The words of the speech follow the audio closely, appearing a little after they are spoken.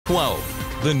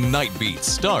12. The Nightbeat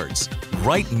starts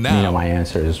right now. My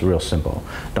answer is real simple.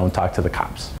 Don't talk to the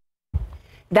cops.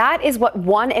 That is what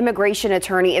one immigration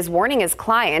attorney is warning his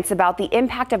clients about the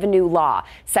impact of a new law.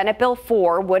 Senate Bill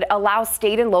 4 would allow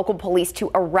state and local police to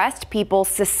arrest people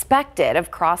suspected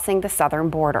of crossing the southern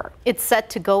border. It's set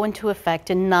to go into effect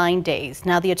in 9 days.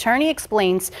 Now, the attorney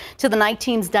explains to the Night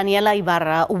Team's Daniela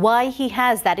Ibarra why he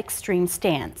has that extreme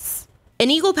stance. An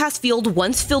Eagle Pass field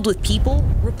once filled with people,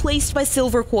 replaced by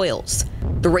silver coils.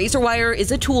 The razor wire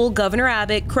is a tool Governor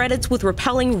Abbott credits with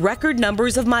repelling record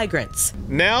numbers of migrants.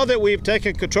 Now that we've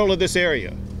taken control of this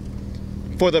area,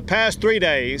 for the past 3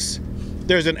 days,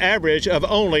 there's an average of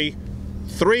only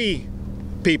 3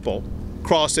 people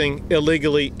crossing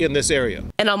illegally in this area.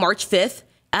 And on March 5th,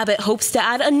 Abbott hopes to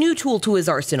add a new tool to his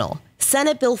arsenal,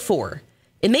 Senate Bill 4.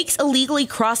 It makes illegally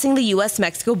crossing the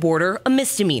U.S.-Mexico border a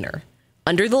misdemeanor.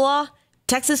 Under the law,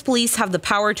 Texas police have the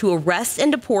power to arrest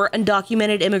and deport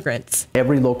undocumented immigrants.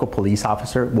 Every local police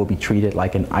officer will be treated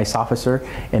like an ICE officer,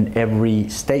 and every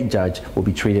state judge will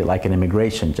be treated like an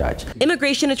immigration judge.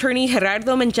 Immigration attorney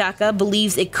Gerardo Menchaca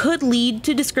believes it could lead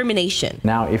to discrimination.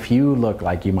 Now, if you look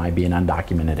like you might be an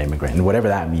undocumented immigrant, and whatever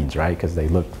that means, right, because they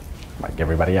look like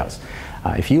everybody else.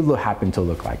 If you happen to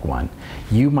look like one,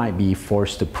 you might be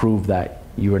forced to prove that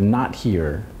you are not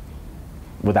here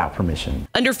without permission.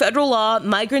 Under federal law,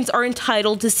 migrants are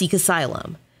entitled to seek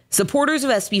asylum. Supporters of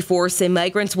SB 4 say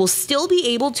migrants will still be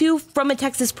able to from a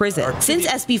Texas prison. Since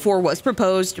SB 4 was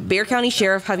proposed, Bexar County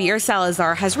Sheriff Javier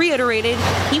Salazar has reiterated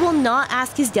he will not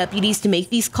ask his deputies to make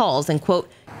these calls and, quote,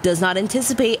 does not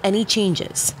anticipate any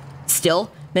changes. Still,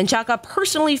 Menchaca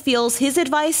personally feels his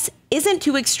advice isn't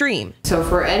too extreme. So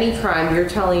for any crime, you're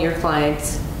telling your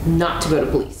clients not to go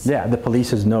to police? Yeah, the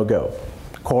police is no-go.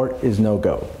 Court is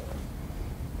no-go.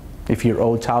 If you're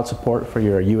owed child support for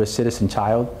your U.S. citizen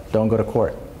child, don't go to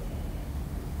court.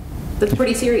 That's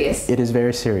pretty serious. It is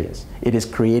very serious. It is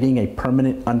creating a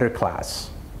permanent underclass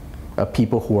of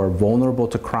people who are vulnerable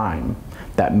to crime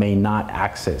that may not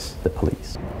access the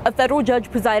police. A federal judge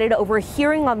presided over a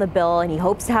hearing on the bill, and he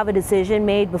hopes to have a decision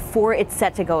made before it's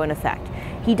set to go in effect.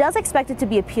 He does expect it to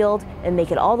be appealed and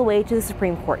make it all the way to the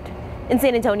Supreme Court. In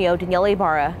San Antonio, Daniela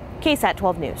Ibarra, KSAT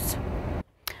 12 News.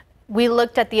 We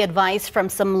looked at the advice from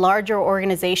some larger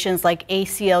organizations like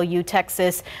ACLU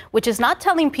Texas, which is not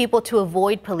telling people to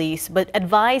avoid police, but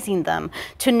advising them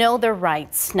to know their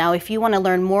rights. Now, if you want to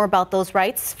learn more about those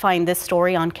rights, find this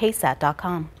story on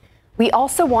KSAT.com. We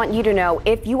also want you to know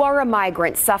if you are a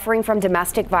migrant suffering from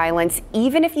domestic violence,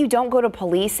 even if you don't go to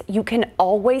police, you can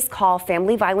always call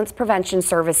Family Violence Prevention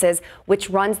Services, which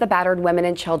runs the Battered Women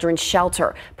and Children's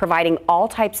Shelter, providing all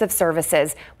types of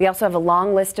services. We also have a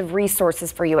long list of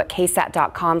resources for you at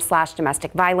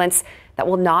ksat.com/domestic violence that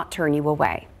will not turn you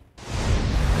away.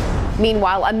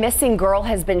 Meanwhile, a missing girl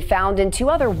has been found and 2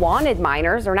 other wanted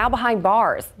minors are now behind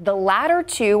bars. The latter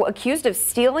 2 accused of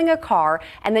stealing a car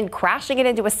and then crashing it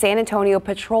into a San Antonio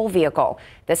patrol vehicle.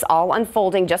 This all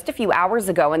unfolding just a few hours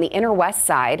ago in the Inner West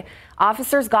Side.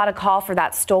 Officers got a call for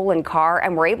that stolen car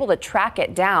and were able to track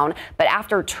it down. But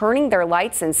after turning their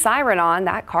lights and siren on,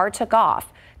 that car took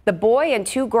off. The boy and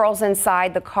 2 girls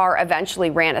inside the car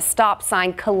eventually ran a stop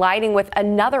sign, colliding with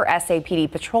another SAPD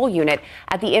patrol unit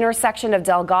at the intersection of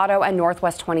Delgado and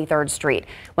Northwest 23rd Street.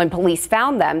 When police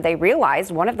found them, they realized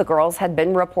one of the girls had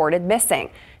been reported missing.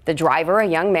 The driver, a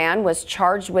young man, was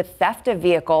charged with theft of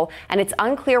vehicle, and it's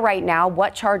unclear right now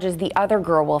what charges the other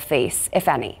girl will face, if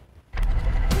any.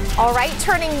 All right,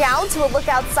 turning now to a look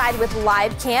outside with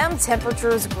live cam.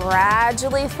 Temperatures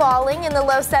gradually falling in the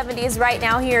low 70s right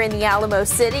now here in the Alamo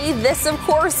City. This, of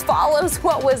course, follows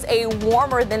what was a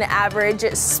warmer than average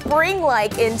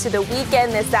spring-like into the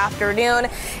weekend this afternoon.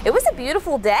 It was a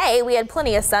beautiful day. We had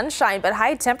plenty of sunshine, but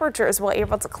high temperatures were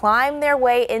able to climb their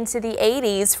way into the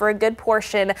 80s for a good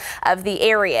portion of the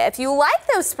area. If you like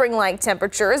those spring-like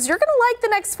temperatures, you're going to like the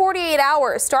next 48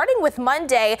 hours, starting with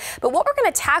Monday. But what we're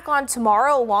going to tack on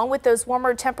tomorrow, along with those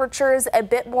warmer temperatures, a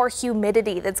bit more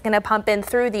humidity that's going to pump in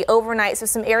through the overnight. So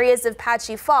some areas of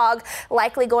patchy fog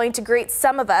likely going to greet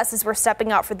some of us as we're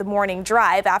stepping out for the morning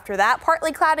drive. After that,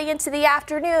 partly cloudy into the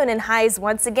afternoon and highs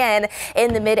once again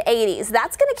in the mid 80s.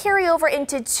 That's going to carry over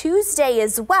into Tuesday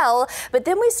as well. But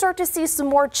then we start to see some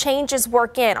more changes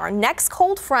work in. Our next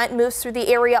cold front moves through the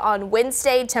area on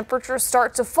Wednesday. Temperatures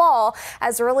start to fall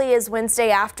as early as Wednesday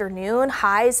afternoon.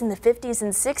 Highs in the 50s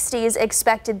and 60s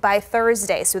expected by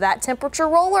Thursday. So that temperature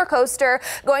roller coaster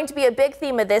going to be a big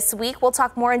theme of this week. We'll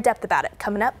talk more in depth about it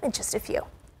coming up in just a few.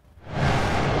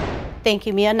 Thank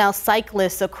you, Mia. Now,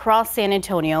 cyclists across San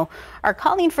Antonio are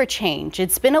calling for change.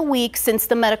 It's been a week since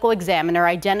the medical examiner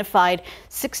identified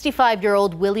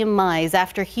 65-year-old William Mize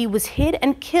after he was hit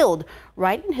and killed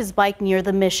riding his bike near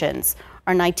the Missions.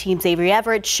 Our night team's Avery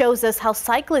Everett shows us how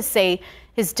cyclists say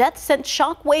his death sent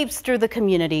shock waves through the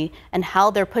community and how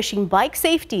they're pushing bike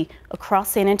safety across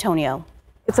San Antonio.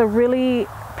 It's a really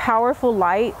powerful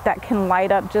light that can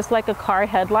light up just like a car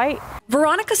headlight.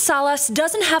 Veronica Salas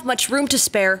doesn't have much room to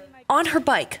spare on her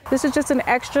bike. This is just an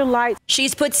extra light.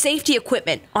 She's put safety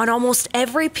equipment on almost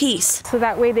every piece. So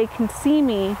that way they can see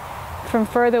me from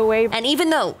further away. And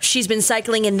even though she's been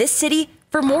cycling in this city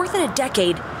for more than a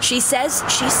decade, she says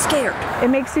she's scared. It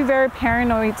makes you very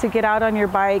paranoid to get out on your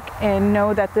bike and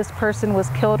know that this person was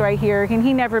killed right here and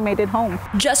he never made it home.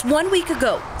 Just 1 week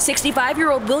ago,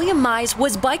 65-year-old William Mize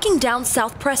was biking down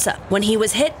South Presa when he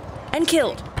was hit and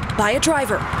killed by a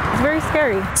driver. It's very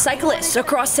scary. Cyclists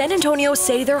across San Antonio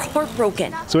say they're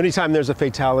heartbroken. So anytime there's a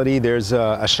fatality, there's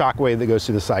a shockwave that goes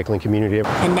through the cycling community.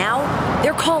 And now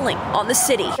they're calling on the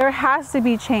city. There has to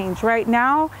be change right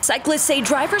now. Cyclists say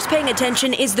drivers paying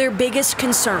attention is their biggest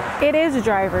concern. It is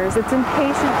drivers. It's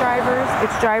impatient drivers.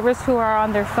 It's drivers who are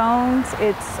on their phones.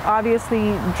 It's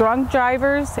obviously drunk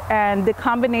drivers. And the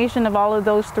combination of all of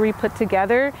those three put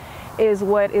together is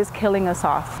what is killing us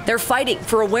off. They're fighting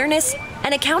for awareness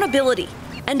and accountability,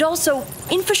 and also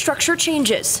infrastructure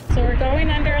changes. So we're going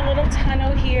under a little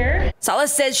tunnel here.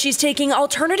 Salas says she's taking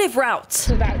alternative routes.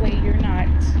 So that way you're not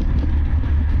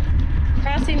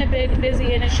crossing a big,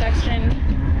 busy intersection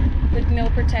with no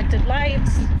protected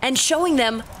lights. And showing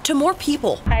them to more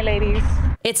people. Hi, ladies.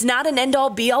 It's not an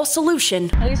end-all, be-all solution.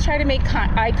 Always try to make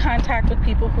eye contact with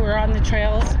people who are on the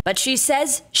trails. But she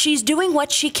says she's doing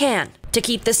what she can to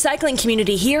keep the cycling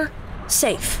community here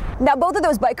safe. Now, both of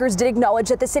those bikers did acknowledge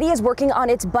that the city is working on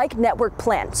its bike network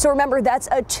plan. So remember, that's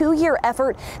a 2-year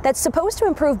effort that's supposed to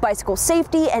improve bicycle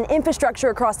safety and infrastructure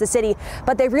across the city.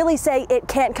 But they really say it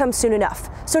can't come soon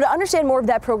enough. So to understand more of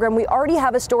that program, we already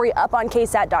have a story up on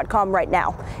KSAT.com right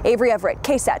now. Avery Everett,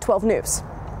 KSAT 12 News.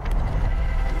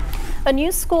 A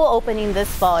new school opening this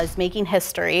fall is making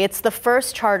history. It's the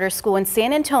first charter school in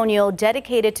San Antonio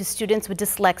dedicated to students with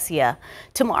dyslexia.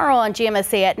 Tomorrow on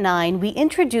GMSA at 9, we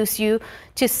introduce you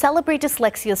to Celebrate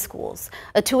Dyslexia Schools,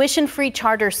 a tuition-free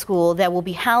charter school that will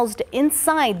be housed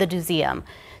inside the museum.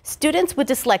 Students with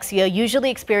dyslexia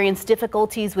usually experience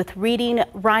difficulties with reading,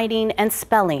 writing, and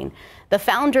spelling. The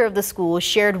founder of the school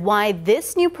shared why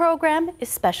this new program is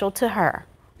special to her.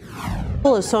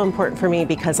 School is so important for me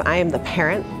because I am the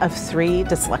parent of 3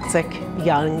 dyslexic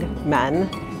young men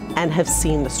and have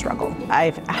seen the struggle.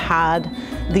 I've had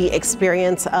the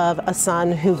experience of a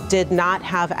son who did not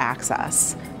have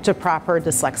access to proper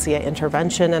dyslexia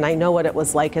intervention, and I know what it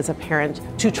was like as a parent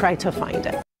to try to find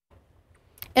it.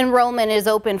 Enrollment is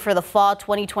open for the fall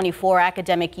 2024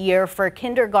 academic year for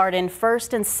kindergarten,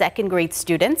 1st and 2nd grade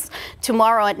students.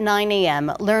 Tomorrow at 9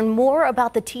 a.m., learn more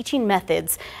about the teaching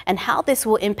methods and how this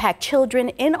will impact children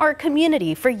in our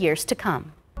community for years to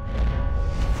come.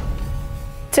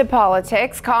 To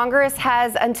politics, Congress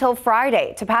has until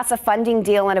Friday to pass a funding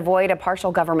deal and avoid a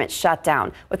partial government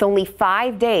shutdown. With only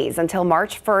 5 days until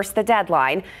March 1st, the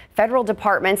deadline, federal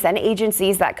departments and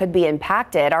agencies that could be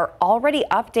impacted are already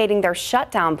updating their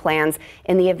shutdown plans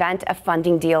in the event a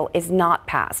funding deal is not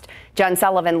passed. Jen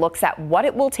Sullivan looks at what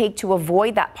it will take to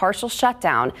avoid that partial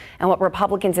shutdown and what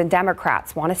Republicans and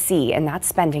Democrats want to see in that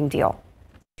spending deal.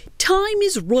 Time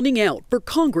is running out for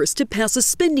Congress to pass a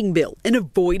spending bill and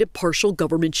avoid a partial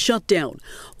government shutdown.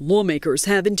 Lawmakers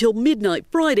have until midnight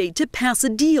Friday to pass a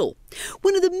deal.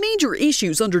 One of the major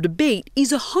issues under debate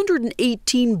is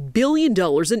 $118 billion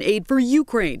in aid for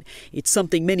Ukraine. It's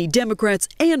something many Democrats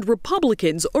and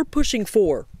Republicans are pushing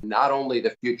for. Not only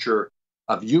the future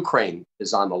of Ukraine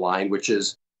is on the line, which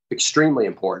is extremely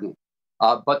important,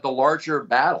 but the larger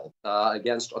battle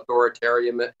against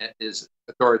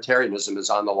authoritarianism is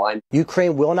on the line.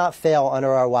 Ukraine will not fail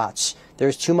under our watch.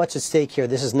 There's too much at stake here.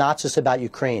 This is not just about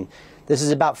Ukraine. This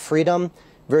is about freedom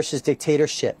versus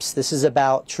dictatorships. This is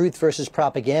about truth versus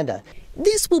propaganda.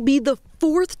 This will be the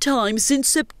 4th time since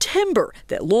September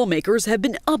that lawmakers have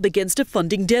been up against a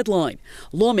funding deadline.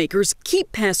 Lawmakers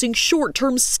keep passing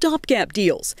short-term stopgap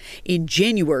deals. In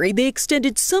January, they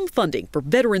extended some funding for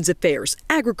Veterans Affairs,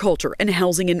 Agriculture, and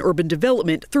Housing and Urban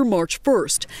Development through March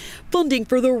 1st. Funding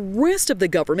for the rest of the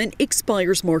government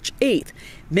expires March 8th.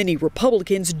 Many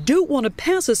Republicans don't want to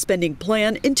pass a spending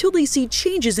plan until they see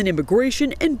changes in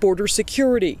immigration and border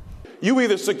security. You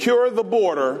either secure the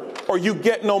border or you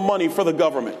get no money for the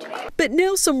government. But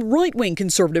now some right-wing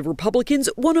conservative Republicans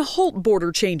want to halt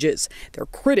border changes. Their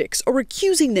critics are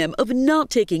accusing them of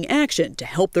not taking action to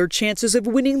help their chances of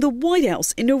winning the White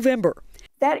House in November.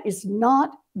 That is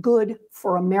not good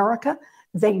for America.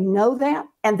 They know that,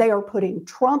 and they are putting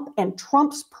Trump and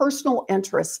Trump's personal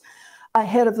interests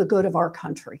ahead of the good of our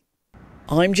country.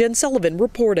 I'm Jen Sullivan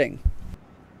reporting.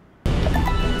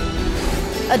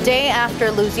 A day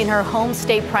after losing her home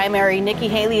state primary, Nikki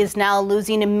Haley is now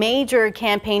losing major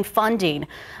campaign funding.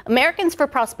 Americans for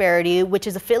Prosperity, which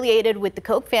is affiliated with the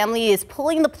Koch family, is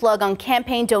pulling the plug on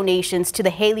campaign donations to the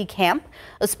Haley camp.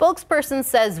 A spokesperson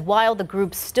says while the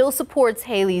group still supports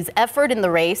Haley's effort in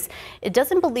the race, it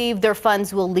doesn't believe their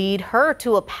funds will lead her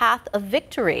to a path of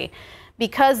victory.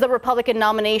 Because the Republican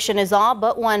nomination is all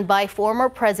but won by former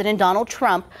President Donald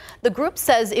Trump, the group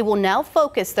says it will now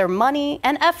focus their money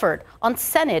and effort on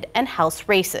Senate and House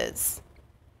races.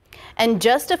 And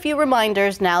just a few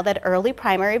reminders now that early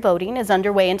primary voting is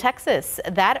underway in Texas.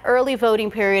 That early voting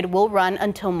period will run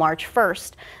until March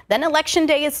 1st. Then Election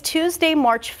Day is Tuesday,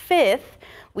 March 5th.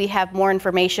 We have more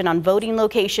information on voting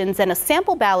locations and a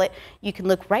sample ballot. You can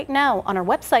look right now on our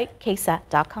website,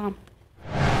 KSAT.com.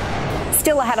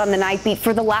 Still ahead on the Night Beat,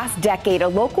 for the last decade, a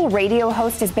local radio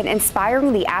host has been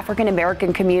inspiring the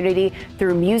African-American community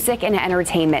through music and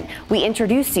entertainment. We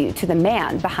introduce you to the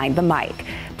man behind the mic.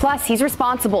 Plus, he's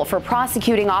responsible for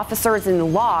prosecuting officers in the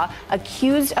law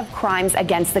accused of crimes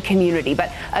against the community.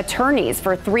 But attorneys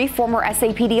for 3 former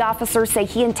SAPD officers say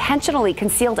he intentionally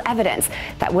concealed evidence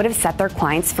that would have set their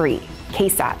clients free.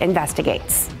 KSAT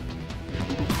investigates.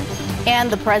 And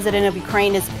the president of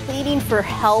Ukraine is pleading for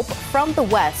help from the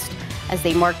West as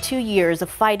they mark 2 years of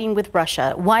fighting with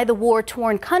Russia. Why the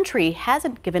war-torn country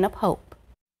hasn't given up hope.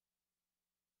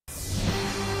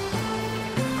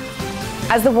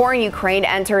 As the war in Ukraine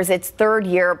enters its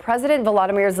 3rd year, President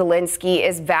Volodymyr Zelensky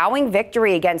is vowing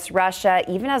victory against Russia,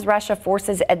 even as Russia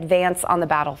forces advance on the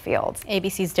battlefield.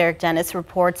 ABC's Derek Dennis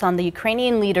reports on the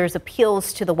Ukrainian leader's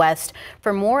appeals to the West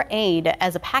for more aid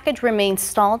as a package remains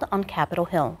stalled on Capitol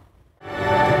Hill.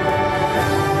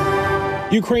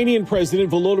 Ukrainian President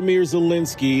Volodymyr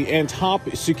Zelensky and top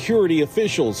security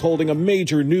officials holding a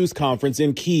major news conference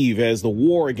in Kyiv as the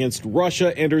war against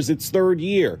Russia enters its 3rd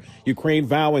year. Ukraine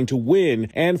vowing to win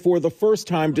and for the first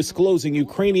time disclosing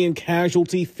Ukrainian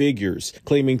casualty figures,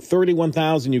 claiming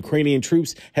 31,000 Ukrainian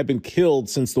troops have been killed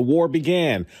since the war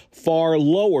began, far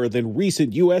lower than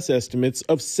recent U.S. estimates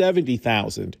of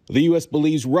 70,000. The U.S.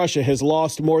 believes Russia has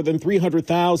lost more than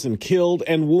 300,000 killed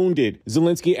and wounded.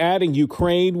 Zelensky adding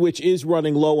Ukraine, which is running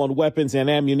low on weapons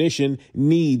and ammunition,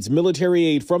 needs military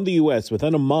aid from the U.S.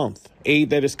 within a month.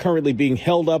 Aid that is currently being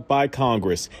held up by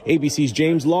Congress. ABC's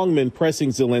James Longman pressing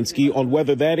Zelensky on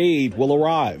whether that aid will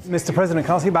arrive. Mr. President,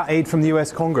 can I ask you about aid from the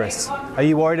U.S. Congress? Are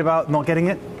you worried about not getting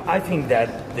it? I think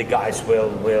that the guys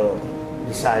will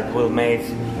decide, will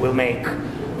make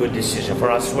good decision.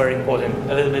 For us, very important.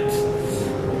 A little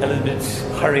bit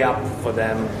hurry up for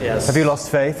them. Yes. Have you lost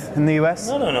faith in the U.S.?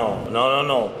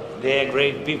 No. They are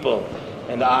great people.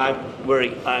 And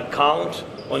I count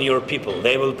on your people.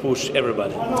 They will push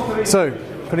everybody. So,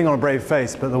 putting on a brave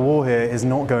face, but the war here is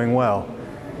not going well.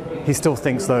 He still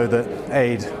thinks, though, that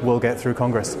aid will get through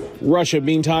Congress. Russia,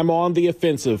 meantime, on the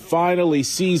offensive, finally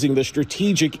seizing the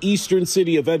strategic eastern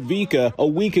city of Avdiivka a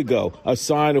week ago, a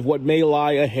sign of what may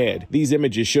lie ahead. These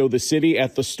images show the city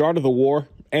at the start of the war.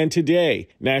 And today,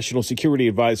 National Security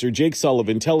Advisor Jake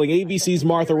Sullivan telling ABC's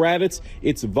Martha Raddatz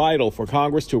it's vital for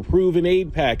Congress to approve an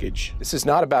aid package. This is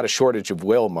not about a shortage of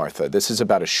will, Martha. This is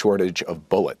about a shortage of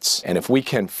bullets. And if we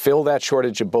can fill that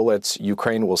shortage of bullets,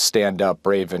 Ukraine will stand up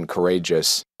brave and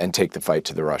courageous and take the fight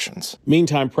to the Russians.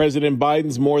 Meantime, President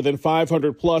Biden's more than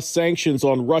 500-plus sanctions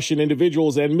on Russian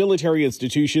individuals and military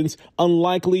institutions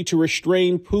unlikely to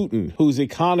restrain Putin, whose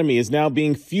economy is now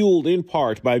being fueled in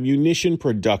part by munition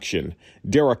production.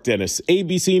 Derek Dennis,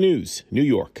 ABC News, New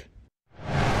York.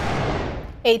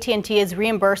 AT&T is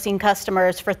reimbursing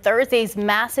customers for Thursday's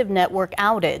massive network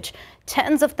outage.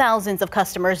 Tens of thousands of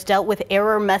customers dealt with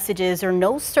error messages or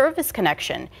no service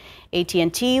connection.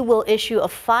 AT&T will issue a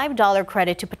 $5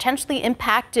 credit to potentially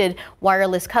impacted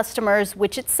wireless customers,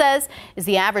 which it says is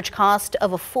the average cost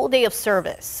of a full day of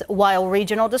service. While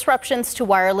regional disruptions to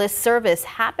wireless service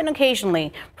happen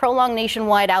occasionally, prolonged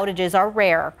nationwide outages are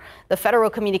rare. The Federal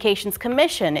Communications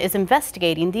Commission is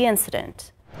investigating the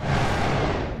incident.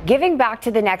 Giving back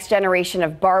to the next generation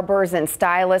of barbers and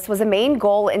stylists was a main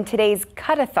goal in today's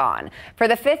cut-a-thon. For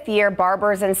the 5th year,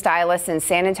 barbers and stylists in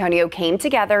San Antonio came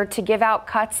together to give out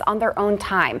cuts on their own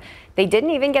time. They didn't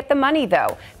even get the money,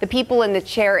 though. The people in the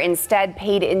chair instead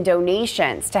paid in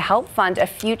donations to help fund a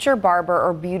future barber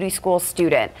or beauty school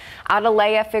student.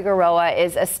 Adalea Figueroa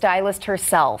is a stylist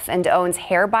herself and owns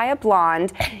Hair by a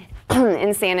Blonde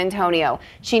in San Antonio.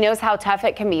 She knows how tough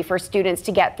it can be for students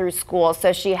to get through school,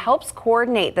 so she helps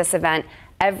coordinate this event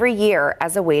every year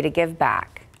as a way to give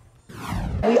back.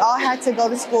 We all had to go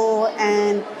to school,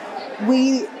 and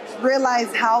we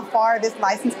realized how far this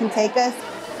license can take us.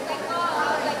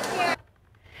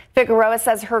 Figueroa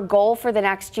says her goal for the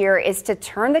next year is to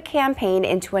turn the campaign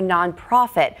into a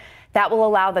nonprofit that will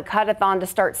allow the Cut-a-thon to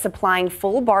start supplying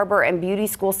full barber and beauty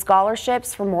school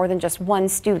scholarships for more than just one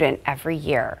student every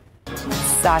year.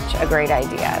 Such a great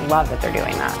idea. I love that they're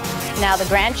doing that. Now, the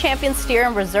Grand Champion Steer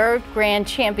and Reserve Grand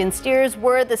Champion Steers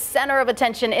were the center of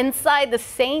attention inside the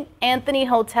St. Anthony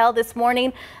Hotel this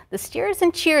morning. The Steers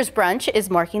and Cheers brunch is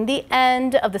marking the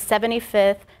end of the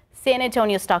 75th San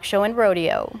Antonio Stock Show and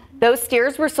Rodeo. Those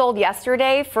steers were sold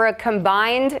yesterday for a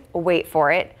combined, wait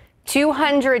for it,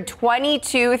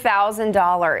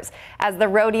 $222,000. As the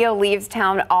rodeo leaves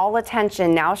town, all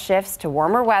attention now shifts to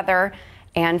warmer weather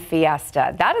and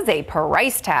Fiesta. That is a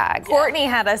price tag. Courtney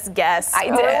had us guess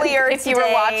earlier if you were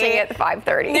watching at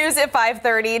 5:30. News at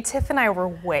 5:30. Tiff and I were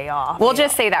way off. We'll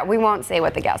just say that. We won't say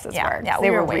what the guesses were. Yeah, they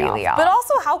we were way really off. But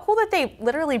also, how cool that they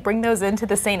literally bring those into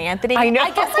the St. Anthony. I know.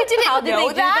 I guess I didn't How did know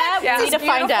they do that? Yeah. We need to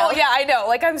find out. Yeah, I know.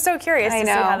 Like, I'm so curious to see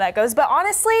how that goes. But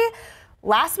honestly,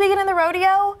 last weekend in the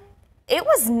rodeo, it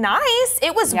was nice.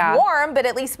 It was warm, but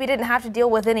at least we didn't have to deal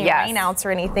with any rainouts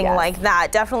or anything like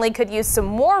that. Definitely could use some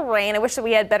more rain. I wish that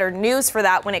we had better news for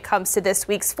that when it comes to this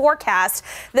week's forecast.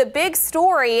 The big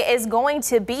story is going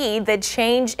to be the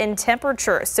change in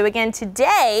temperature. So again,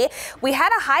 today we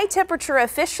had a high temperature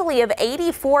officially of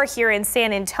 84 here in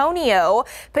San Antonio,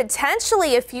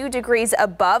 potentially a few degrees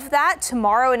above that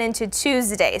tomorrow and into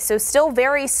Tuesday. So still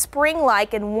very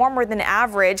spring-like and warmer than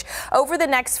average over the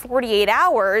next 48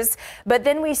 hours. But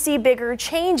then we see bigger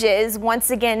changes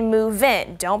once again move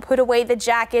in. Don't put away the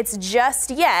jackets just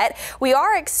yet. We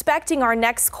are expecting our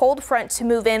next cold front to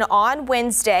move in on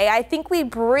Wednesday. I think we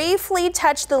briefly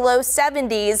touched the low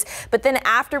 70s, but then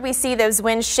after we see those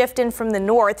winds shift in from the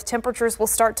north, temperatures will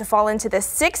start to fall into the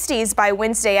 60s by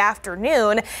Wednesday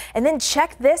afternoon. And then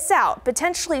check this out,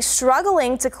 potentially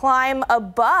struggling to climb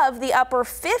above the upper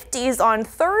 50s on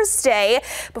Thursday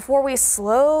before we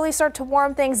slowly start to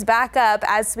warm things back up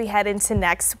as we head into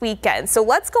next weekend. So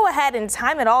let's go ahead and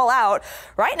time it all out.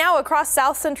 Right now across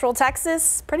South Central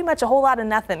Texas, pretty much a whole lot of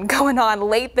nothing going on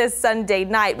late this Sunday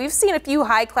night. We've seen a few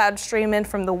high clouds stream in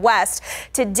from the west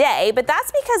today, but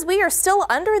that's because we are still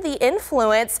under the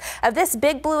influence of this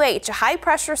big blue H, a high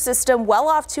pressure system well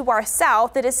off to our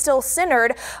south that is still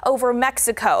centered over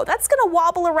Mexico. That's going to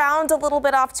wobble around a little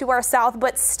bit off to our south,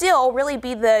 but still really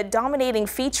be the dominating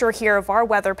feature here of our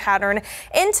weather pattern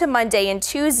into Monday and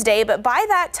Tuesday. But by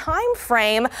that time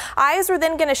frame, eyes are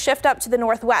then going to shift up to the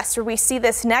northwest where we see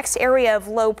this next area of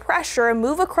low pressure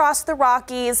move across the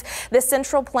Rockies, the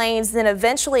Central Plains, then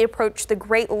eventually approach the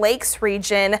Great Lakes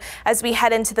region as we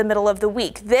head into the middle of the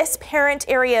week. This parent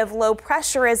area of low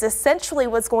pressure is essentially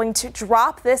what's going to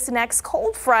drop this next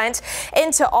cold front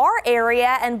into our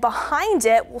area, and behind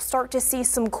it we'll start to see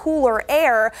some cooler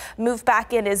air move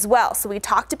back in as well. So we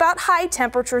talked about high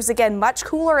temperatures, again much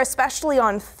cooler especially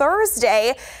on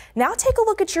Thursday. Now take a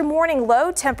look at your morning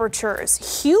low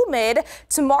temperatures. Humid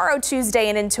tomorrow, Tuesday,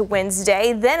 and into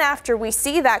Wednesday. Then after we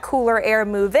see that cooler air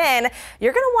move in,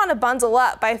 you're going to want to bundle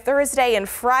up by Thursday and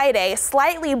Friday,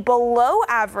 slightly below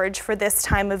average for this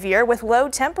time of year with low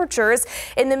temperatures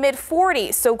in the mid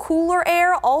 40s. So cooler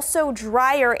air, also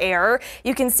drier air.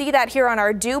 You can see that here on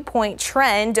our dew point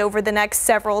trend over the next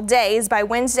several days. By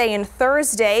Wednesday and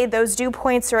Thursday, those dew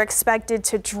points are expected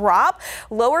to drop.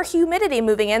 Lower humidity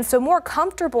moving in, so more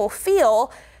comfortable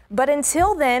feel. But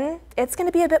until then, it's going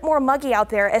to be a bit more muggy out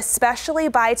there, especially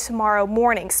by tomorrow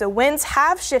morning. So winds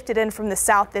have shifted in from the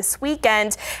south this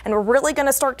weekend, and we're really going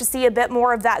to start to see a bit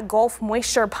more of that Gulf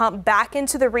moisture pump back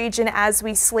into the region as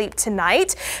we sleep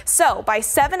tonight. So by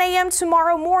 7 a.m.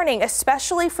 tomorrow morning,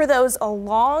 especially for those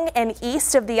along and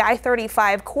east of the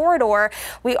I-35 corridor,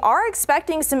 we are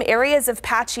expecting some areas of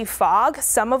patchy fog,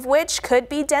 some of which could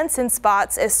be dense in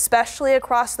spots, especially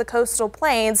across the coastal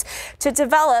plains, to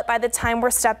develop by the time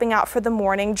we're stepping out for the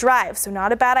morning drive. So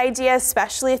not a bad idea,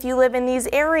 especially if you live in these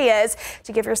areas,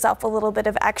 to give yourself a little bit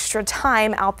of extra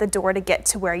time out the door to get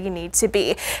to where you need to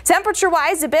be. Temperature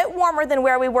wise, a bit warmer than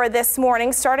where we were this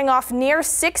morning, starting off near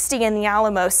 60 in the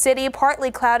Alamo City,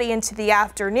 partly cloudy into the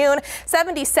afternoon,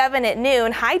 77 at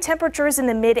noon, high temperatures in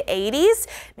the mid 80s,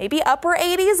 maybe upper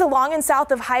 80s along and south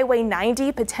of Highway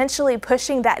 90, potentially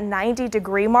pushing that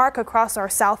 90-degree mark across our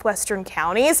southwestern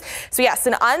counties. So yes,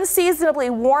 an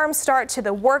unseasonably warm start to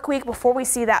the work week before we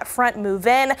see that front move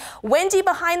in. Windy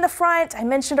behind the front. I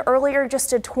mentioned earlier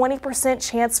just a 20%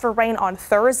 chance for rain on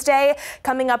Thursday.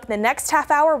 Coming up in the next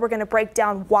half hour, we're going to break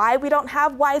down why we don't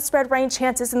have widespread rain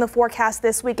chances in the forecast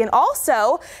this week. And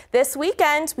also this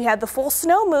weekend, we had the full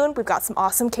snow moon. We've got some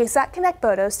awesome KSAT Connect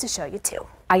photos to show you too.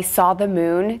 I saw the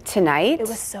moon tonight. It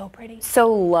was so pretty.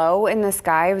 So low in the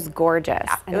sky. It was gorgeous.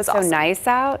 Yeah, it was awesome. so nice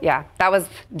out. Yeah, that was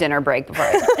dinner break before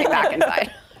I came back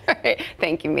inside. All right.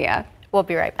 Thank you, Mia. We'll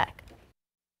be right back.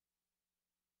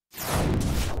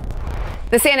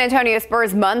 The San Antonio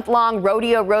Spurs month-long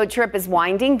rodeo road trip is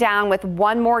winding down with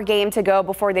one more game to go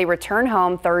before they return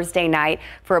home Thursday night.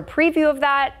 For a preview of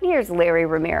that, here's Larry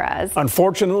Ramirez.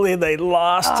 Unfortunately, they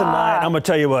lost tonight. I'm going to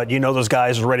tell you what, you know those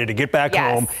guys are ready to get back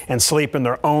home and sleep in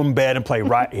their own bed and play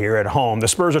right here at home. The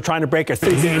Spurs are trying to break a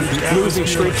 3-game losing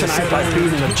streak tonight by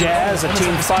beating the Jazz, a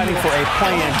team fighting for a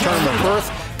play-in tournament berth,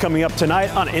 coming up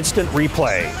tonight on Instant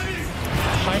Replay.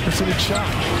 High percentage shot.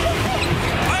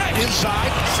 Inside,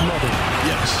 smothered.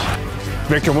 Yes.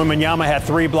 Victor Wembanyama had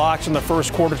 3 blocks in the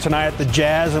first quarter tonight at the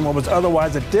Jazz in what was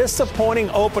otherwise a disappointing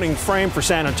opening frame for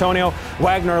San Antonio.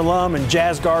 Wagner alum and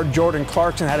Jazz guard Jordan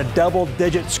Clarkson had a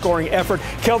double-digit scoring effort.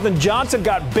 Keldon Johnson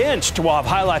got benched. We'll have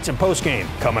highlights in postgame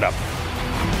coming up.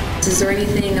 Is there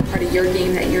anything, a part of your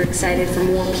game, that you're excited for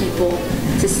more people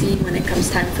to see when it comes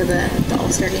time for the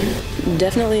All-Star game?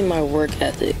 Definitely my work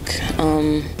ethic.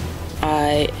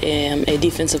 I am a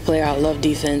defensive player. I love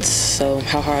defense, so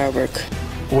how hard I work.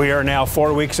 We are now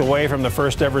 4 weeks away from the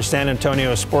first ever San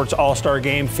Antonio Sports All-Star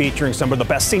Game featuring some of the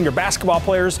best senior basketball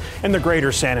players in the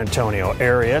greater San Antonio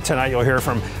area. Tonight you'll hear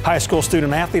from high school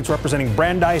student athletes representing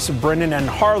Brandeis, Brendan, and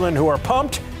Harlan who are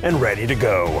pumped and ready to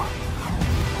go.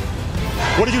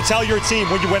 What did you tell your team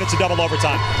when you went into double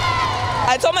overtime?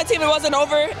 I told my team it wasn't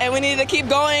over and we needed to keep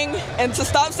going and to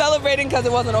stop celebrating because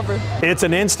it wasn't over. It's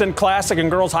an instant classic in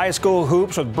girls high school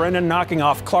hoops with Brendan knocking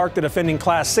off Clark, the defending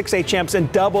Class 6A champs, in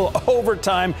double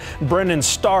overtime. Brendan's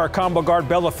star combo guard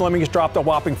Bella Fleming has dropped a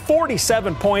whopping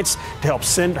 47 points to help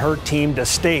send her team to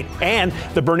state. And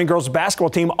the Burning girls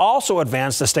basketball team also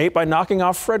advanced to state by knocking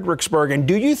off Fredericksburg. And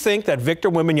do you think that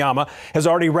Victor Wembanyama has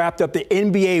already wrapped up the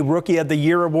NBA Rookie of the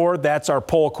Year award? That's our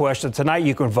poll question tonight.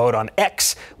 You can vote on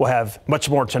X. We'll have much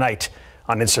more tonight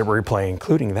on Instant Replay,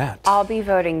 including that. I'll be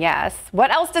voting yes. What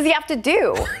else does he have to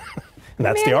do? And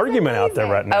that's the argument out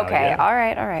there right now. Okay, yeah. all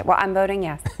right. Well, I'm voting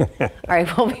yes. All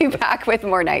right, we'll be back with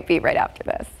more Nightbeat right after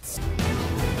this.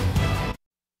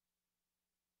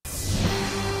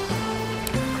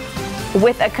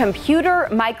 With a computer,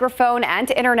 microphone, and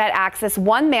internet access,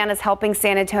 one man is helping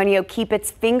San Antonio keep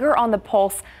its finger on the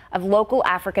pulse of local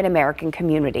African-American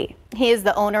community. He is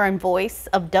the owner and voice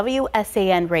of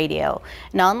WSAN Radio,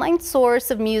 an online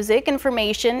source of music,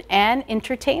 information, and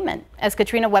entertainment. As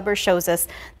Katrina Weber shows us,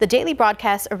 the daily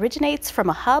broadcast originates from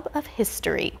a hub of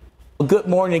history. Good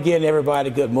morning again, everybody.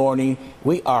 Good morning.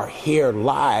 We are here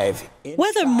live.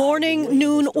 Whether morning,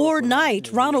 noon, or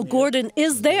night, Ronald Gordon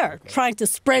is there, trying to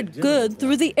spread good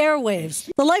through the airwaves.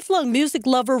 The lifelong music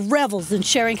lover revels in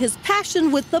sharing his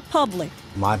passion with the public.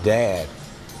 My dad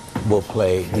will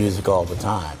play music all the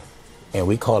time, and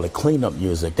we call it cleanup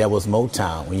music. That was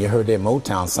Motown. When you heard that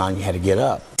Motown song, you had to get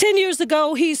up. 10 years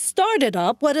ago, he started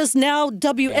up what is now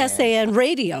WSAN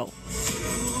Radio.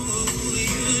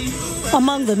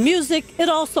 Among the music, it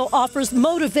also offers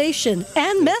motivation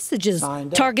and messages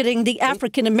targeting the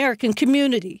African-American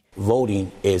community.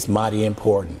 Voting is mighty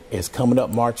important. It's coming up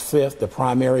March 5th, the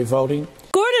primary voting.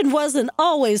 Gordon wasn't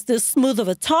always this smooth of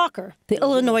a talker. The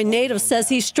Illinois native says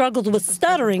he struggled with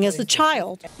stuttering as a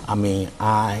child. I mean,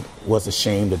 I was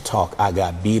ashamed to talk. I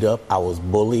got beat up. I was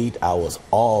bullied. I was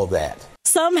all that.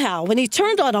 Somehow, when he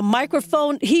turned on a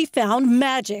microphone, he found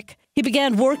magic. He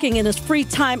began working in his free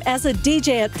time as a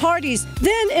DJ at parties,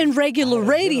 then in regular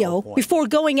radio, before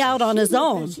going out on his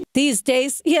own. These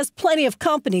days, he has plenty of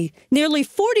company, nearly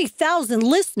 40,000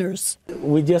 listeners.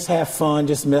 We just have fun,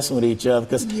 just messing with each other,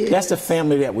 because that's the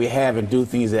family that we have and do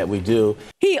things that we do.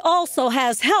 He also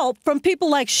has help from people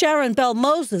like Sharon Bell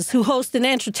Moses, who hosts an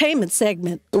entertainment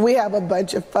segment. We have a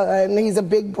bunch of fun. He's a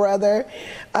big brother.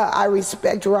 I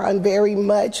respect Ron very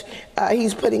much.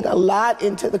 He's putting a lot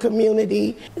into the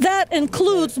community. That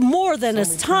includes more than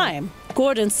his time.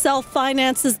 Gordon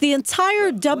self-finances the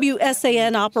entire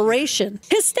WSAN operation.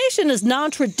 His station is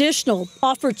non-traditional,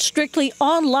 offered strictly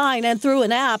online and through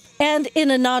an app, and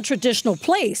in a non-traditional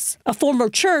place. A former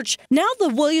church, now the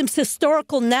Williams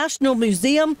Historical National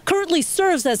Museum, currently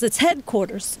serves as its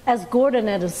headquarters. As Gordon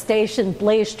and his station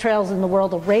blaze trails in the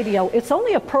world of radio, it's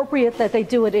only appropriate that they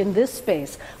do it in this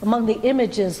space, among the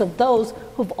images of those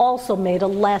who've also made a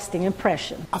lasting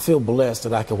impression. I feel blessed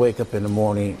that I can wake up in the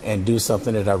morning and do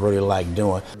something that I really like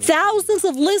doing. Thousands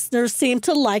of listeners seem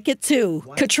to like it too.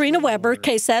 Katrina Weber,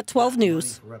 KSAT 12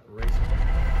 News.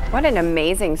 What an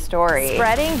amazing story.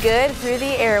 Spreading good through the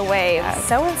airwaves. Yes.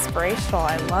 So inspirational.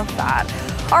 I love that.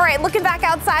 All right, looking back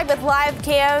outside with live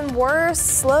cam, we're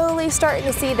slowly starting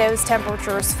to see those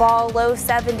temperatures fall. Low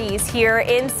 70s here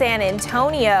in San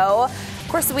Antonio.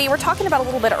 Of course, we were talking about a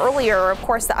little bit earlier, of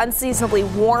course, the unseasonably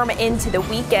warm into the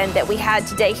weekend that we had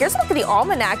today. Here's a look at the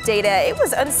almanac data. It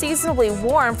was unseasonably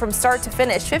warm from start to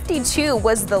finish. 52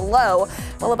 was the low,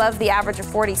 well above the average of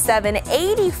 47.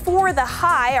 84 the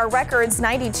high. Our records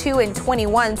 92 and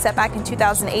 21 set back in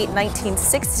 2008 and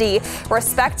 1960,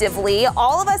 respectively.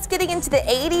 All of us getting into the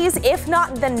 80s, if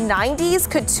not the 90s.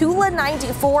 Cotulla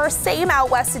 94, same out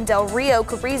west in Del Rio.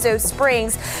 Carrizo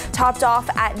Springs topped off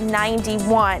at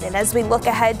 91. And as we look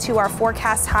ahead to our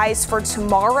forecast highs for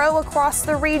tomorrow across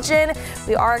the region,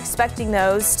 we are expecting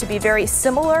those to be very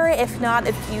similar, if not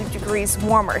a few degrees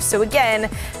warmer. So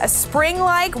again, a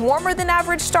spring-like, warmer than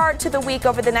average start to the week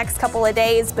over the next couple of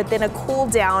days, but then a cool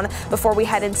down before we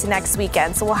head into next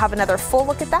weekend. So we'll have another full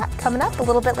look at that coming up a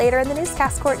little bit later in the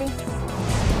newscast, Courtney.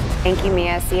 Thank you,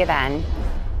 Mia. See you then.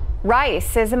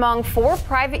 Rice is among 4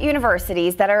 private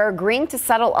universities that are agreeing to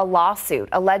settle a lawsuit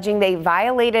alleging they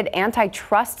violated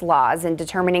antitrust laws in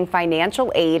determining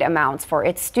financial aid amounts for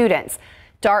its students.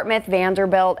 Dartmouth,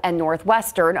 Vanderbilt, and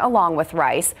Northwestern, along with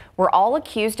Rice, were all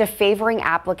accused of favoring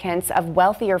applicants of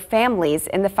wealthier families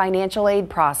in the financial aid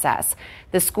process.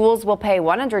 The schools will pay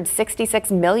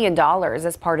 $166 million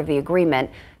as part of the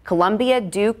agreement. Columbia,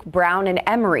 Duke, Brown, and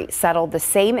Emory settled the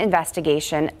same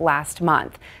investigation last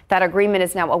month. That agreement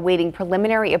is now awaiting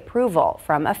preliminary approval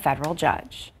from a federal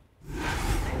judge.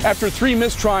 After 3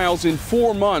 mistrials in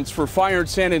 4 months for fired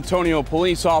San Antonio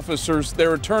police officers,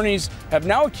 their attorneys have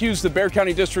now accused the Bexar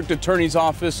County District Attorney's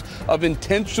Office of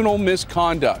intentional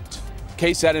misconduct.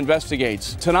 KSAT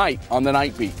investigates tonight on the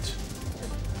Nightbeat.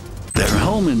 Their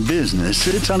home and business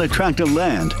sits on a tract of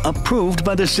land approved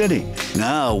by the city.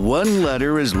 Now, one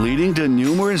letter is leading to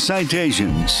numerous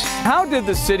citations. How did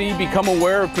the city become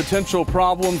aware of potential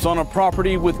problems on a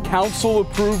property with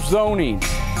council-approved zoning?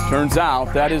 Turns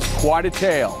out that is quite a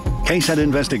tale. KSAT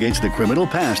investigates the criminal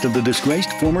past of the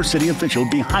disgraced former city official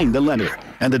behind the letter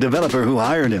and the developer who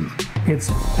hired him. It's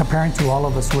apparent to all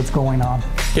of us what's going on.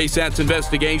 KSAT's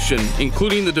investigation,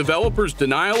 including the developer's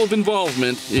denial of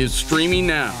involvement, is streaming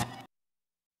now.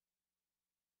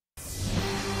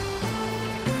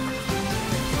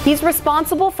 He's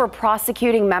responsible for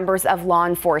prosecuting members of law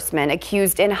enforcement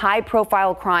accused in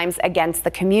high-profile crimes against the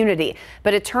community.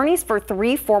 But attorneys for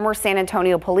 3 former San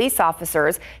Antonio police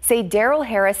officers say Daryl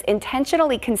Harris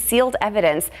intentionally concealed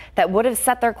evidence that would have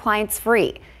set their clients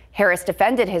free. Harris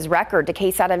defended his record to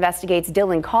KSAT Investigates'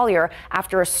 Dylan Collier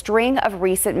after a string of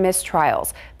recent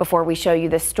mistrials. Before we show you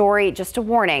this story, just a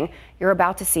warning, you're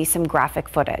about to see some graphic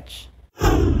footage.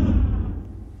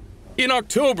 In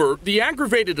October, the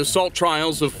aggravated assault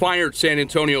trials of fired San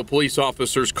Antonio police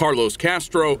officers Carlos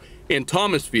Castro and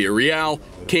Thomas Villarreal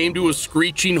came to a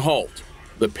screeching halt.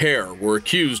 The pair were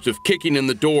accused of kicking in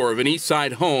the door of an East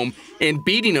Side home and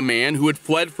beating a man who had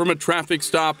fled from a traffic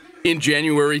stop in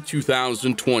January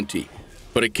 2020.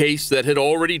 But a case that had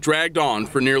already dragged on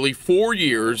for nearly 4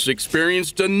 years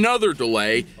experienced another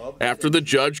delay after the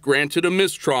judge granted a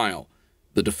mistrial.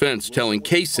 The defense telling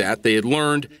KSAT they had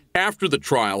learned after the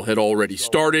trial had already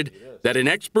started that an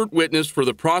expert witness for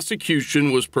the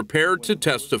prosecution was prepared to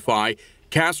testify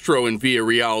Castro and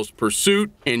Villarreal's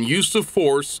pursuit and use of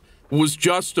force was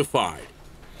justified.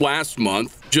 Last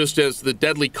month, just as the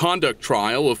deadly conduct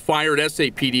trial of fired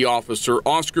SAPD officer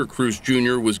Oscar Cruz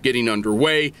Jr. was getting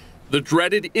underway, the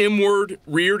dreaded M word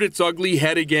reared its ugly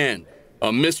head again.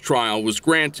 A mistrial was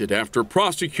granted after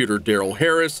prosecutor Daryl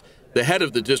Harris, the head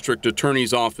of the District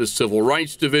Attorney's Office Civil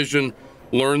Rights Division,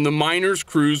 learned the minors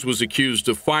Cruz was accused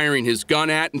of firing his gun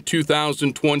at in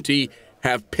 2020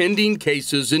 have pending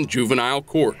cases in juvenile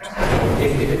court.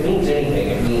 If it means anything,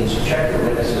 it means check the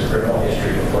witness's criminal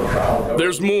history before trial.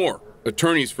 There's more.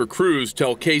 Attorneys for Cruz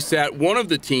tell KSAT one of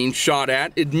the teens shot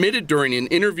at admitted during an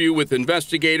interview with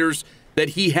investigators that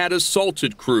he had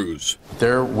assaulted Cruz.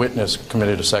 Their witness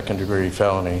committed a second-degree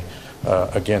felony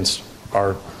against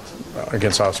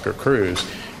Oscar Cruz,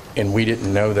 and we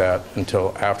didn't know that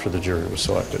until after the jury was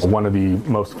selected. One of the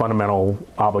most fundamental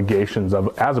obligations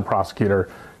as a prosecutor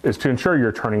is to ensure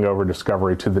you're turning over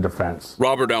discovery to the defense.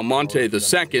 Robert Almonte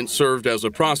II served as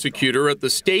a prosecutor at the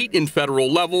state and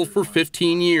federal level for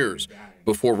 15 years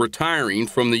before retiring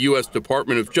from the U.S.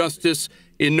 Department of Justice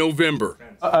in November.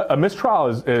 A mistrial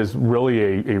is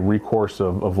really a recourse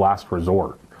of last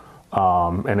resort.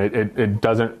 And it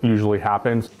doesn't usually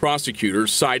happen.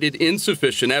 Prosecutors cited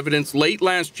insufficient evidence late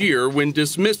last year when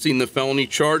dismissing the felony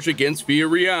charge against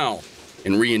Villarreal.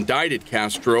 and re-indicted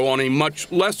Castro on a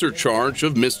much lesser charge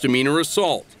of misdemeanor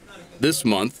assault. This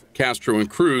month, Castro and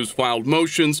Cruz filed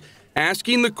motions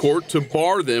asking the court to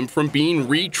bar them from being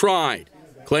retried,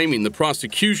 claiming the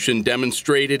prosecution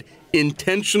demonstrated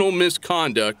intentional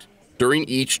misconduct during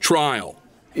each trial.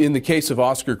 In the case of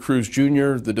Oscar Cruz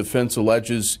Jr., the defense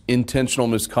alleges intentional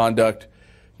misconduct. In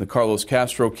the Carlos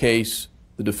Castro case,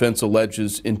 the defense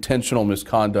alleges intentional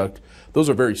misconduct. Those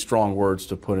are very strong words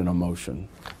to put in a motion.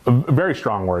 Very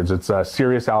strong words. It's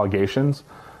serious allegations.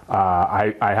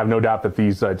 I have no doubt that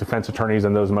these defense attorneys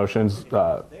in those motions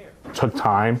took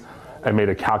time and made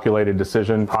a calculated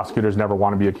decision. Prosecutors never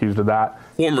want to be accused of that.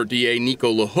 Former DA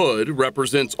Nico LaHood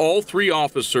represents all three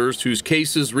officers whose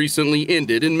cases recently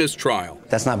ended in mistrial.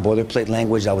 That's not boilerplate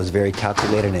language. That was very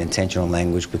calculated and intentional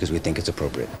language because we think it's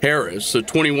appropriate. Harris, a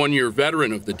 21-year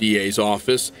veteran of the DA's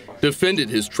office, defended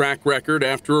his track record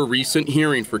after a recent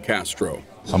hearing for Castro.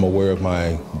 I'm aware of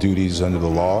my duties under the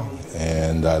law,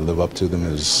 and I live up to them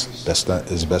as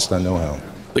best I know how.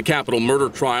 The capital murder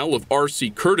trial of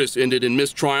R.C. Curtis ended in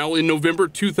mistrial in November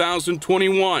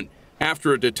 2021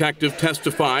 after a detective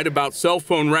testified about cell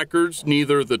phone records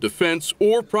neither the defense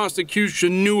or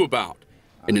prosecution knew about.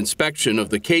 An inspection of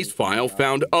the case file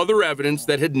found other evidence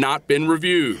that had not been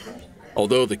reviewed.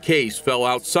 Although the case fell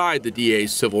outside the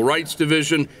DA's Civil Rights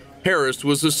Division, Harris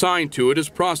was assigned to it as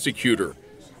prosecutor.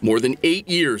 More than 8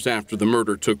 years after the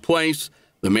murder took place,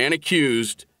 the man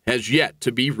accused has yet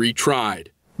to be retried.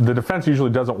 The defense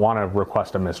usually doesn't want to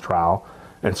request a mistrial,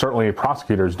 and certainly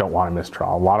prosecutors don't want a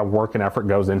mistrial. A lot of work and effort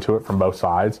goes into it from both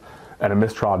sides, and a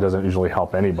mistrial doesn't usually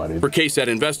help anybody. For KSAT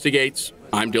Investigates,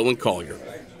 I'm Dylan Collier.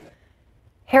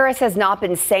 Harris has not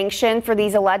been sanctioned for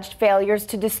these alleged failures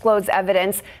to disclose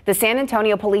evidence. The San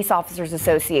Antonio Police Officers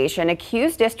Association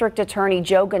accused District Attorney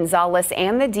Joe Gonzalez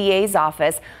and the DA's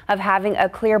office of having a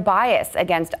clear bias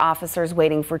against officers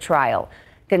waiting for trial.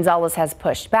 Gonzalez has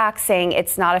pushed back, saying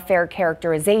it's not a fair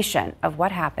characterization of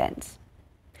what happened.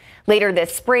 Later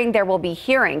this spring, there will be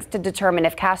hearings to determine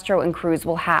if Castro and Cruz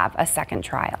will have a second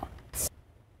trial.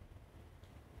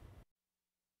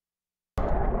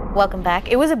 Welcome back.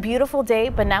 It was a beautiful day,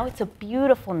 but now it's a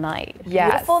beautiful night.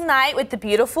 Yes. Beautiful night with the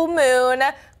beautiful moon.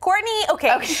 Courtney,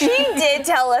 okay, she did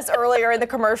tell us earlier in the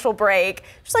commercial break,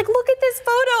 she's like, look at this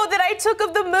photo that I took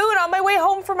of the moon on my way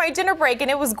home for my dinner break, and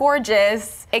it was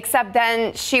gorgeous. Except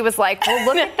then she was like, well,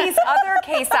 look at these other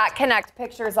KSAT Connect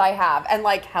pictures I have. And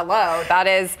like, hello, that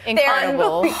is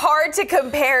incredible. They're hard to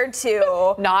compare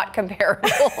to. Not comparable.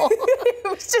 It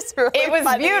was just really It was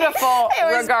funny. Beautiful, It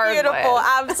was regardless. beautiful,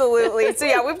 absolutely. So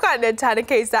yeah, we've gotten a ton of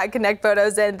KSAT Connect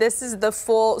photos, and this is the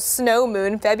full snow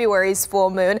moon, February's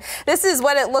full moon. This is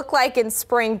what it looked like in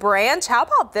Spring Branch. How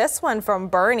about this one from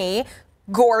Bernie?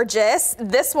 Gorgeous.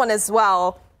 This one as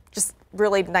well. Just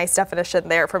really nice definition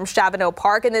there from Chavano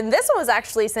Park. And then this one was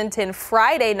actually sent in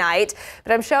Friday night,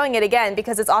 but I'm showing it again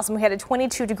because it's awesome. We had a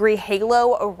 22-degree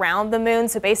halo around the moon.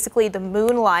 So basically the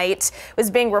moonlight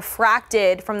was being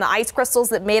refracted from the ice crystals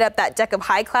that made up that deck of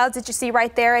high clouds that you see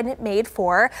right there. And it made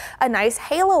for a nice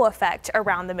halo effect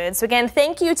around the moon. So again,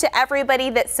 thank you to everybody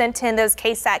that sent in those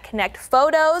KSAT Connect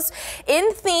photos.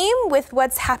 In theme with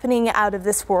what's happening out of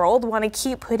this world, want to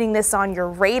keep putting this on your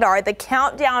radar. The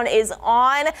countdown is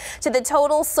on to the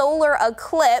total solar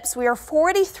eclipse. We are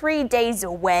 43 days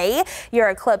away. Your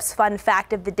eclipse fun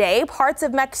fact of the day: parts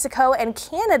of Mexico and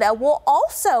Canada will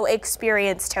also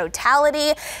experience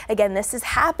totality. Again, this is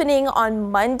happening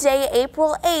on Monday,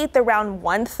 April 8th around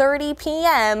 1:30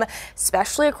 p.m.,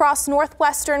 especially across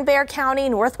northwestern Bexar County,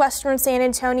 northwestern San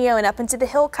Antonio, and up into the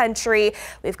hill country.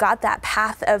 We've got that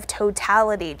path of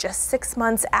totality just 6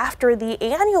 months after the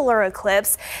annular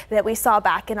eclipse that we saw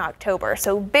back in October.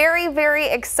 So very, very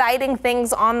exciting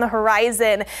things on the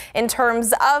horizon in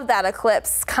terms of that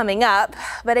eclipse coming up.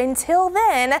 But until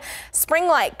then,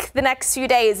 spring-like the next few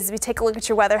days as we take a look at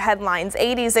your weather headlines.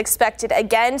 80s expected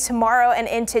again tomorrow and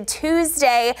into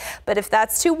Tuesday. But if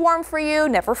that's too warm for you,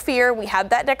 never fear. We have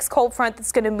that next cold front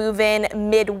that's going to move in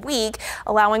midweek,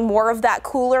 allowing more of that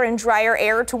cooler and drier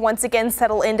air to once again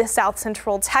settle into south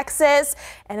central Texas,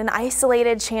 and an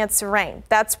isolated chance of rain.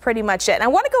 That's pretty much it. And I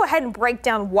want to go ahead and break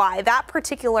down why that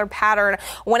particular pattern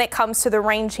when it comes to the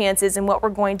rain chances and what we're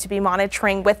going to be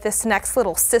monitoring with this next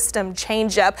little system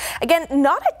change up. Again,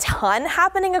 not a ton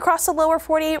happening across the lower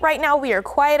 48 right now. We are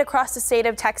quiet across the state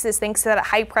of Texas thanks to that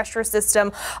high pressure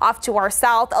system off to our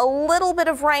south. A little bit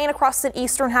of rain across the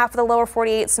eastern half of the lower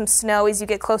 48, some snow as you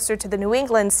get closer to the New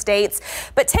England states.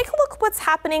 But take a look at what's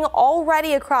happening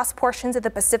already across portions of the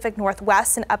Pacific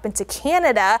Northwest and up into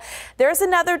Canada. There's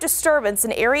another disturbance,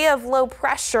 an area of low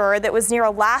pressure that was near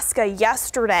Alaska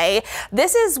yesterday.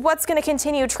 This is what what's going to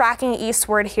continue tracking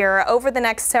eastward here over the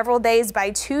next several days. By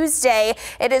Tuesday,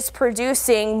 it is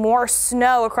producing more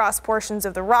snow across portions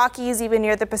of the Rockies, even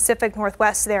near the Pacific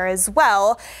Northwest there as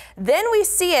well. Then we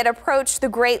see it approach the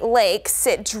Great Lakes.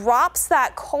 It drops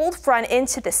that cold front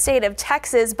into the state of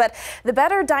Texas, but the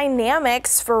better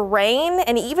dynamics for rain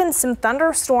and even some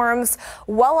thunderstorms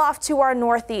well off to our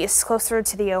northeast, closer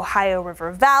to the Ohio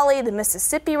River Valley, the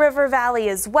Mississippi River Valley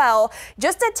as well.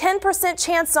 Just a 10%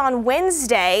 chance on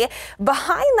Wednesday.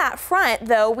 Behind that front,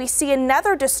 though, we see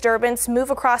another disturbance move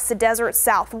across the desert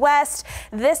southwest.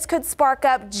 This could spark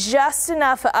up just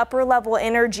enough upper level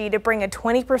energy to bring a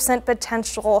 20%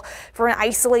 potential for an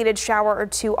isolated shower or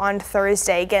two on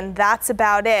Thursday. Again, that's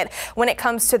about it. When it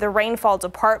comes to the rainfall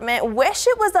department, wish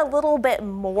it was a little bit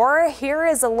more. Here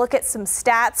is a look at some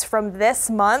stats from this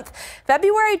month.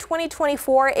 February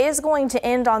 2024 is going to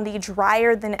end on the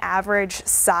drier than average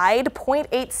side,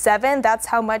 0.87. That's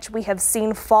how much we have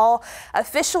seen fall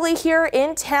officially here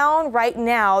in town right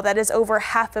now. That is over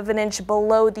half of an inch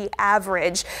below the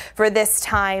average for this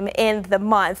time in the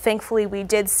month. Thankfully, we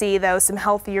did see, though, some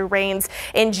healthier rains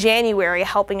in January,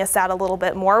 helping us out a little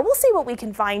bit more. We'll see what we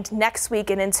can find next week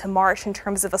and into March in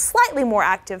terms of a slightly more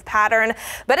active pattern.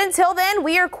 But until then,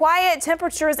 we are quiet.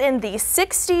 Temperatures in the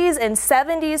 60s and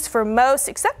 70s for most,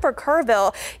 except for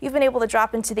Kerrville. You've been able to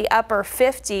drop into the upper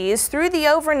 50s through the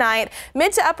overnight.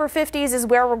 Mid to upper 50s is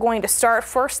where we're going to start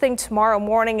first thing tomorrow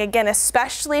morning. Again,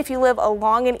 especially if you live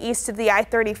along and east of the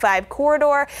I-35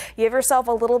 corridor, give yourself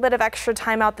a little bit of extra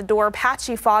time out the door.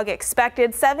 Patchy fog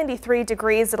expected, 73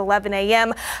 degrees at 11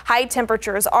 a.m. High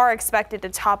temperatures are expected to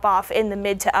top off in the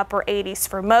mid to upper 80s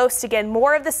for most. Again,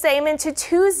 more of the same into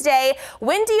Tuesday.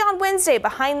 Windy on Wednesday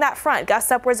behind that front.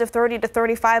 Gusts upwards of 30 to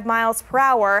 35 miles per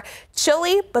hour.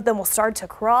 Chilly, but then we'll start to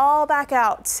crawl back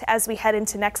out as we head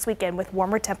into next weekend with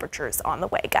warmer temperatures on the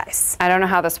way, guys. I don't know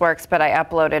how this works, but I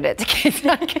uploaded it to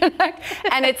KSAT Connect,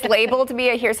 and it's labeled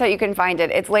here's how you can find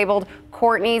it. It's labeled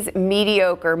Courtney's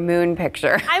mediocre moon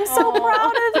picture. I'm so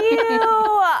proud of you.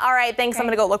 All right, thanks. I'm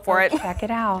going to go look for it. Check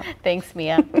it out. Thanks,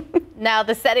 Mia. Now,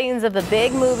 the settings of the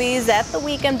big movies at the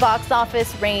weekend box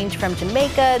office range from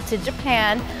Jamaica to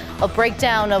Japan. A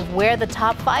breakdown of where the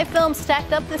top 5 films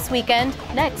stacked up this weekend,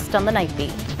 next on the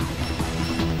Nightbeat.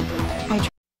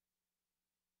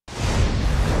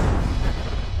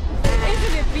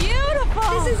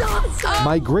 This is awesome.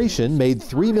 Migration made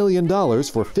 $3 million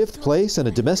for 5th place and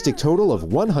a domestic total of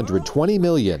 $120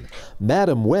 million.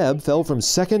 Madam Web fell from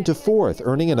 2nd to 4th,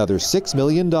 earning another $6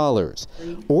 million.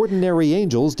 Ordinary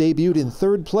Angels debuted in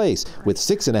 3rd place with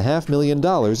 $6.5 million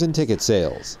in ticket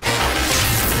sales.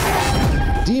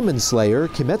 Demon Slayer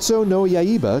Kimetsu no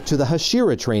Yaiba to the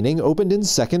Hashira training opened in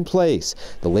 2nd place.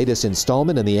 The latest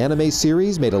installment in the anime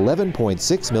series made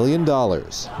 $11.6 million. Don't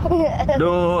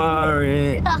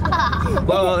worry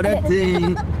about a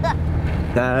thing.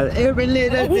 Got every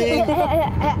little thing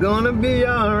gonna be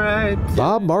alright.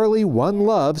 Bob Marley One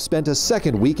Love spent a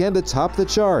 2nd weekend atop the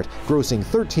chart, grossing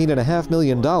 $13.5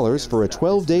 million for a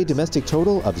 12-day domestic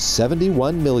total of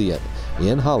 $71 million.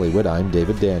 In Hollywood, I'm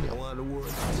David Daniel.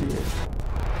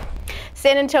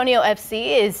 San Antonio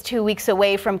FC is 2 weeks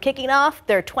away from kicking off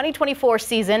their 2024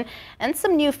 season, and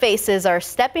some new faces are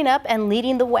stepping up and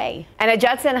leading the way. And a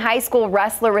Judson High School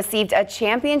wrestler received a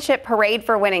championship parade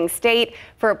for winning state.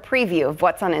 For a preview of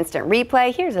what's on Instant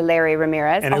Replay, here's Larry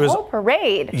Ramirez. And a whole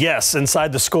parade. Yes,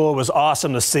 inside the school, it was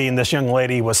awesome to see, and this young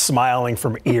lady was smiling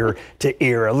from ear to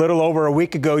ear. A little over a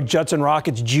week ago, Judson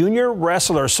Rockets junior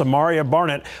wrestler Samaria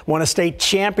Barnett won a state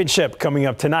championship, coming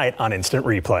up tonight on Instant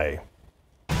Replay.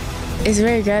 It's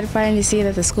very gratifying to see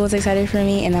that the school is excited for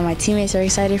me and that my teammates are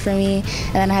excited for me,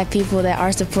 and then I have people that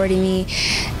are supporting me,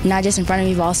 not just in front of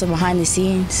me, but also behind the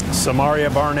scenes. Samaria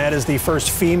Barnett is the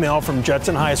first female from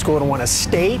Judson High School to win a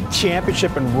state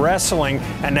championship in wrestling,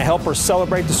 and to help her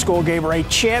celebrate, the school gave her a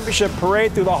championship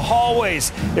parade through the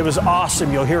hallways. It was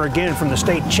awesome. You'll hear again from the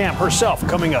state champ herself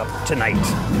coming up tonight.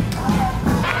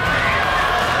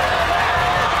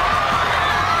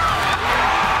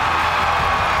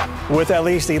 With at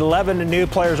least 11 new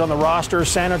players on the roster,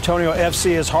 San Antonio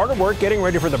FC is hard at work getting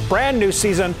ready for the brand new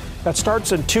season that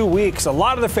starts in 2 weeks. A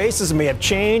lot of the faces may have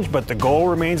changed, but the goal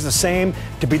remains the same: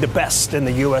 to be the best in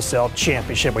the USL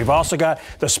Championship. We've also got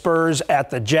the Spurs at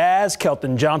the Jazz.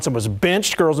 Kelton Johnson was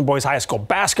benched. Girls and boys high school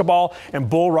basketball and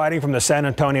bull riding from the San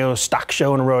Antonio Stock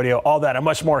Show and Rodeo. All that and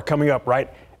much more coming up right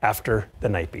after the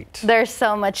Nightbeat. There's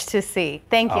so much to see.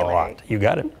 Thank you, Larry. You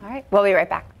got it. All right, we'll be right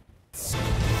back.